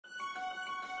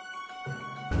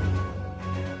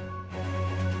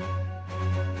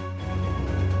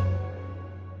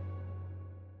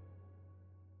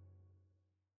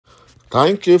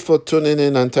Thank you for tuning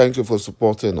in and thank you for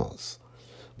supporting us.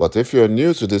 But if you're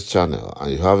new to this channel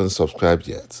and you haven't subscribed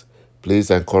yet,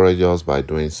 please encourage us by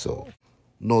doing so.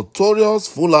 Notorious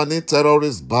Fulani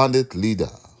terrorist bandit leader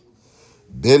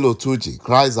噚Τตู๊χη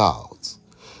cries out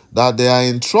that they are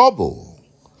in trouble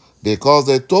because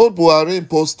they told Buhari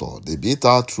impostor the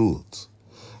bitter truth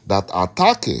that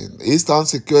attacking Eastern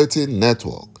Security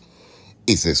Network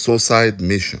is a suicide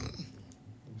mission.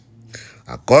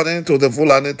 According to the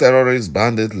Fulani terrorist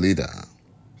bandit leader,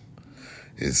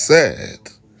 he said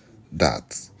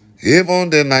that even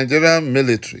the Nigerian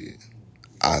military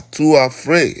are too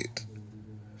afraid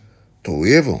to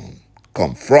even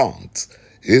confront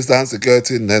Eastern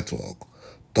Security Network,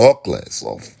 talk less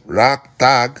of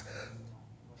ragtag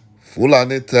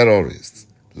Fulani terrorists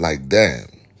like them,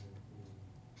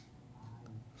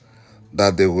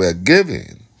 that they were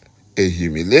given a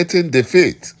humiliating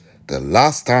defeat the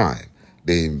last time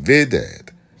they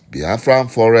invaded Biafran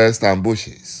forests and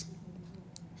bushes.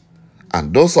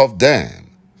 And those of them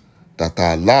that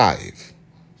are alive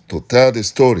to tell the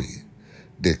story,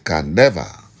 they can never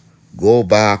go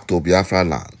back to Biafra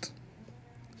land.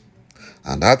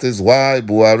 And that is why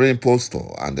Buhari impostor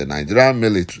and the Nigerian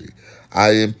military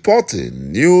are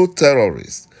importing new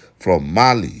terrorists from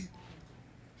Mali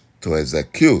to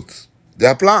execute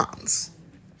their plans.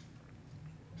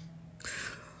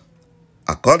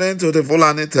 According to the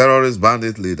Fulani terrorist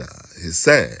bandit leader, he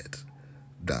said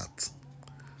that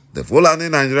the Fulani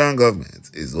Nigerian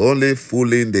government is only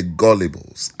fooling the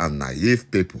gullibles and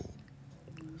naive people,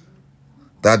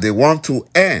 that they want to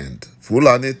end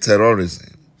Fulani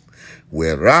terrorism,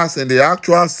 whereas in the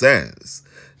actual sense,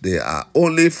 they are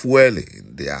only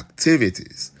fueling the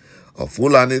activities of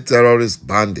Fulani terrorist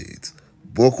bandits,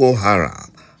 Boko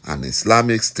Haram, and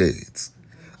Islamic State,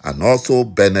 and also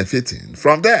benefiting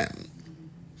from them.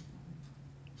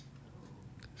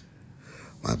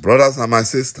 My brothers and my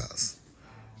sisters,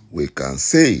 we can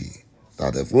say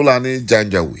that the Fulani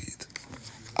Janjaweed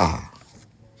are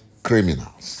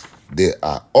criminals. They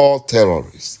are all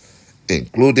terrorists,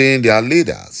 including their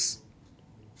leaders.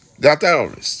 They are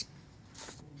terrorists.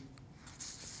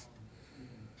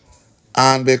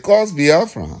 And because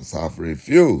Biafrans have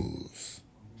refused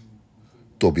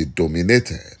to be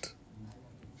dominated,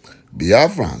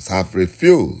 Biafrans have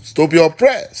refused to be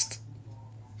oppressed,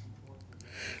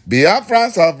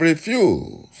 Biafrans have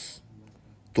refused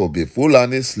to be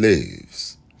Fulani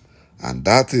slaves, and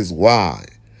that is why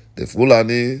the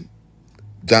Fulani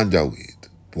Janjaweed,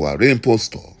 Buhari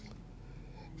impostor,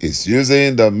 is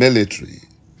using the military,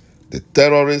 the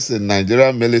terrorists in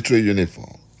Nigerian military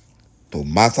uniform, to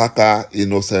massacre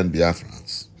innocent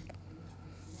Biafrans.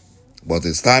 But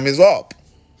his time is up.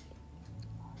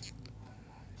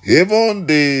 Even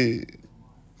the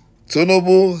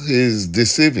Tinubu is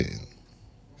deceiving,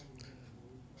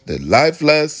 the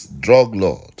lifeless drug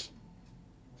lord,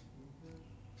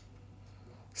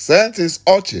 sent his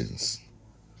urchins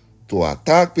to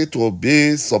attack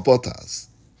P2B's supporters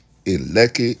in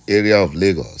Lekki area of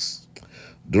Lagos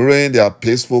during their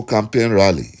peaceful campaign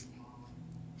rally.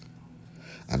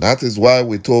 And that is why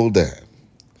we told them,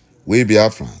 we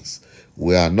Biafrans,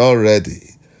 we are not ready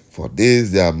for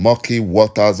these their murky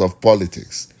waters of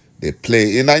politics they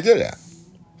play in Nigeria.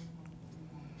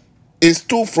 It's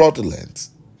too fraudulent.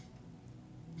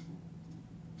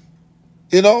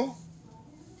 You know,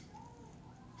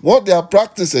 what they are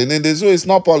practicing in the zoo is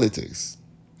not politics.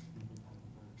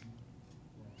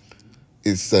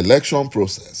 It's selection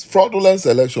process, fraudulent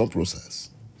selection process.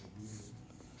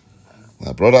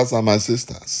 My brothers and my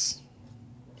sisters,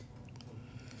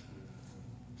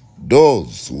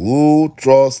 those who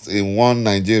trust in one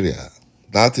Nigeria,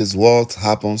 that is what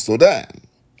happens to them.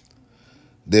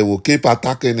 They will keep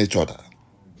attacking each other.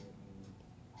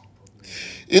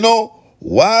 You know,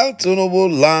 while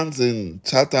Tinubu lands in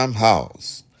Chatham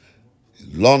House,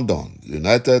 London,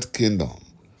 United Kingdom,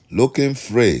 looking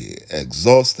frayed,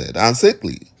 exhausted, and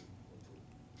sickly,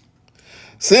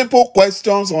 simple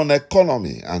questions on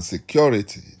economy and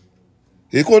security,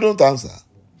 he couldn't answer.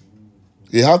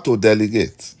 He had to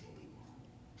delegate.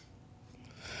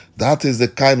 That is the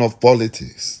kind of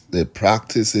politics they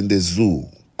practice in the zoo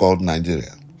called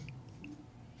Nigeria.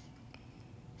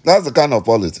 That's the kind of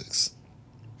politics.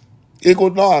 He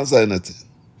could not answer anything.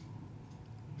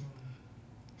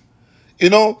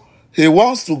 You know, he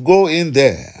wants to go in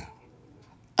there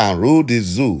and rule the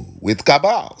zoo with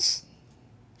cabals.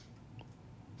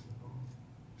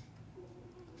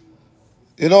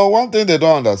 You know, one thing they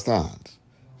don't understand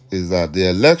is that the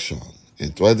election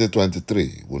in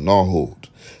 2023 will not hold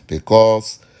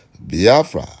because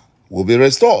Biafra will be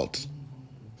restored.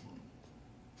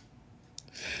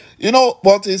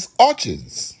 But his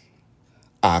urchins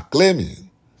are claiming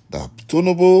that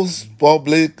Tinubu's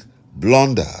public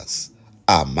blunders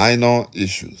are minor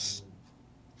issues.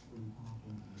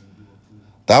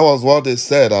 That was what they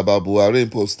said about BUHARI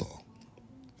impostor.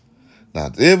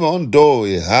 That even though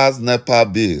he has NEPA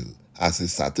bill as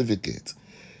his certificate,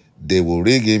 they will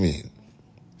rig him in,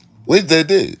 which they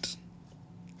did.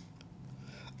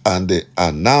 And they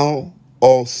are now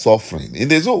all suffering in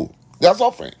the zoo. They are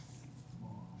suffering.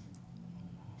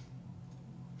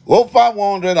 Over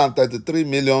 133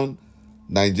 million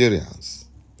Nigerians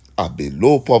are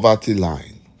below poverty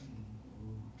line.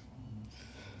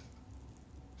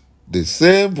 The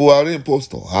same BUHARI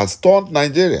impostor has turned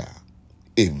Nigeria,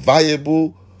 a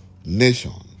viable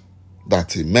nation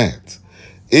that he met,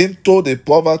 into the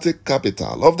poverty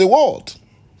capital of the world.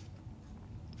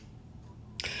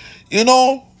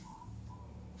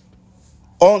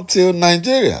 Until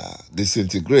Nigeria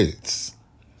disintegrates,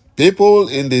 people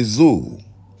in the zoo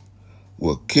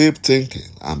will keep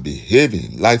thinking and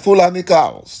behaving like Fulani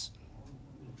cows.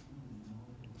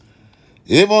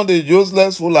 Even the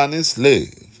useless Fulani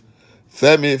slave,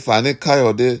 Femi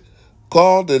Fani-Kayode,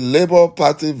 called the Labour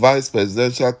Party vice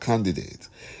presidential candidate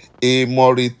a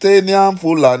Mauritanian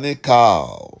Fulani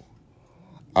cow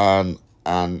and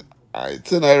an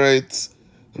itinerant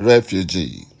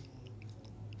refugee,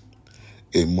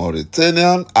 a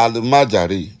Mauritanian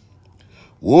Al-Majari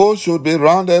who should be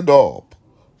rounded up,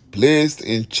 placed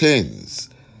in chains,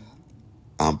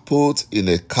 and put in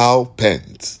a cow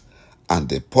pen and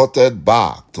deported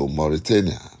back to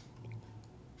Mauritania,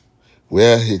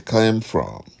 where he came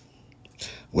from.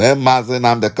 When Mazi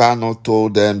Nnamdi Kanu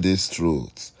told them this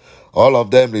truth, all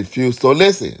of them refused to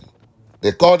listen.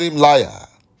 They called him liar.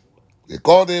 They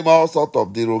called him all sorts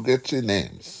of derogatory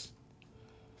names.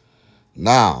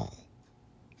 Now,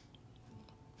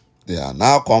 they are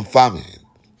now confirming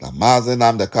that Mazi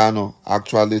Nnamdi Kanu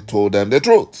actually told them the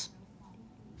truth.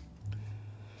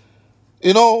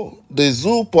 The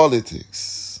zoo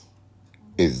politics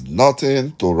is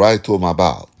nothing to write home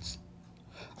about.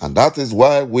 And that is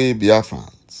why we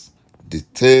Biafrans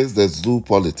detest the zoo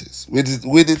politics. We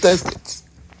detest it.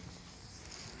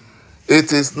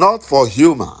 It is not for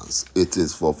humans. It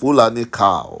is for Fulani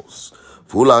cows,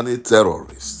 Fulani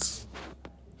terrorists.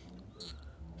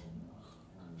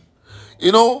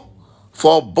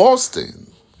 For busting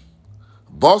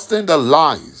the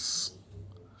lies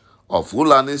of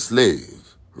Fulani slave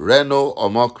噚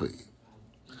ΟΙΖΑΙΔΔΟΚ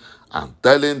and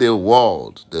telling the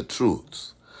world the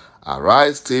truth,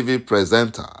 Arise TV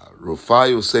presenter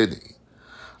Rufai Hussaini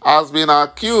has been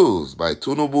accused by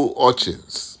Tinubu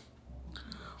urchins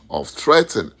of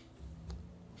threatening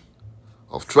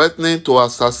to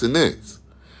assassinate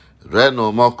噚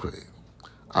ΟΙΖΑΙΔΔΟΚ,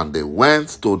 and they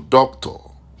went to doctor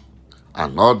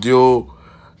an audio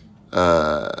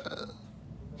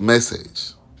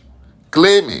message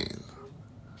claiming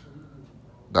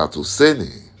that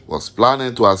Hussaini was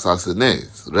planning to assassinate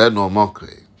噚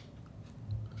ΟΙΖΑΙΔΔΟΚ.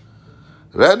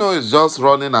 Reno is just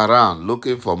running around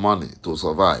looking for money to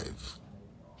survive.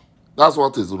 That's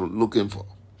what he's looking for.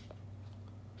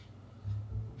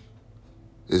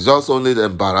 He's just only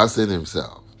embarrassing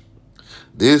himself.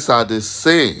 These are the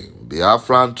same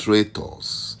Biafran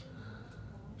traitors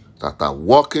that are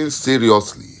working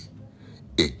seriously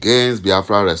against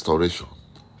Biafra restoration.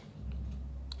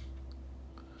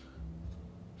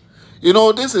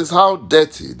 This is how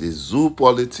dirty the zoo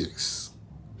politics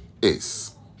is.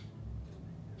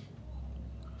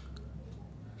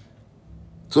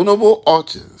 Tinubu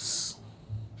urchins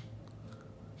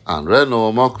and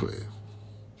 ₦ΟΙΖΑΙΔΔΟΚ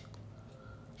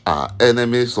are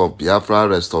enemies of Biafra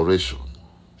restoration.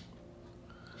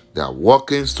 They are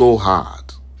working so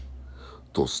hard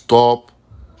to stop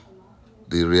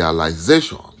the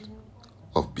realization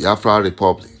of Biafra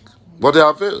Republic. But they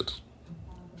have failed.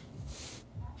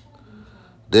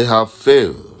 They have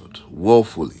failed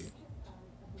woefully.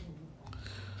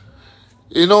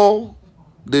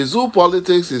 The zoo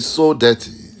politics is so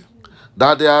dirty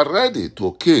that they are ready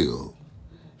to kill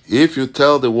if you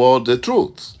tell the world the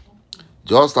truth.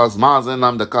 Just as Mazi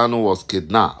Nnamdi Kanu was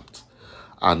kidnapped,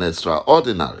 an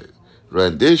extraordinary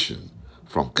rendition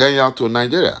from Kenya to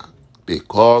Nigeria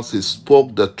because he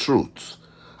spoke the truth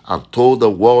and told the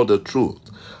world the truth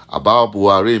about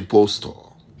BUHARI impostor,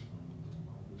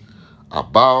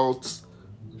 about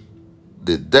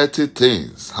the dirty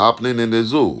things happening in the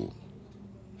zoo.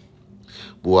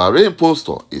 BUHARI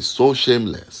impostor is so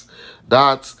shameless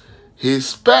that he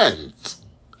spent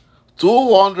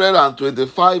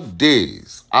 225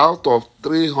 days out of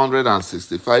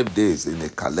 365 days in a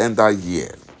calendar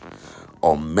year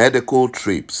on medical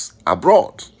trips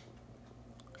abroad.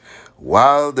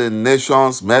 while the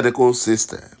nation's medical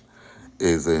system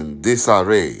is in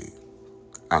disarray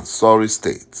and sorry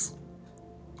state.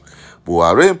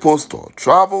 Buhari impostor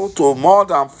traveled to more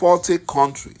than 40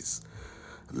 countries,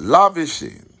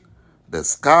 lavishing the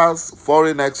scarce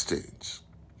foreign exchange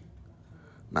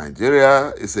Nigeria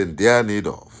is in dire need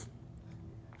of.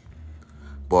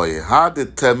 But he had the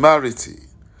temerity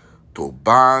to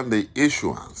ban the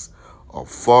issuance of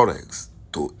forex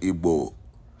to Igbo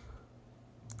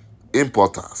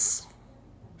importers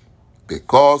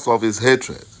because of his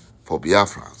hatred for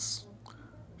Biafrans.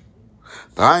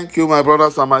 Thank you, my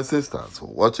brothers and my sisters, for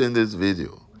watching this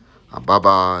video. And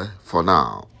bye-bye for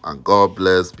now. And God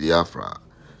bless Biafra.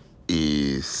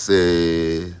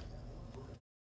 Ise.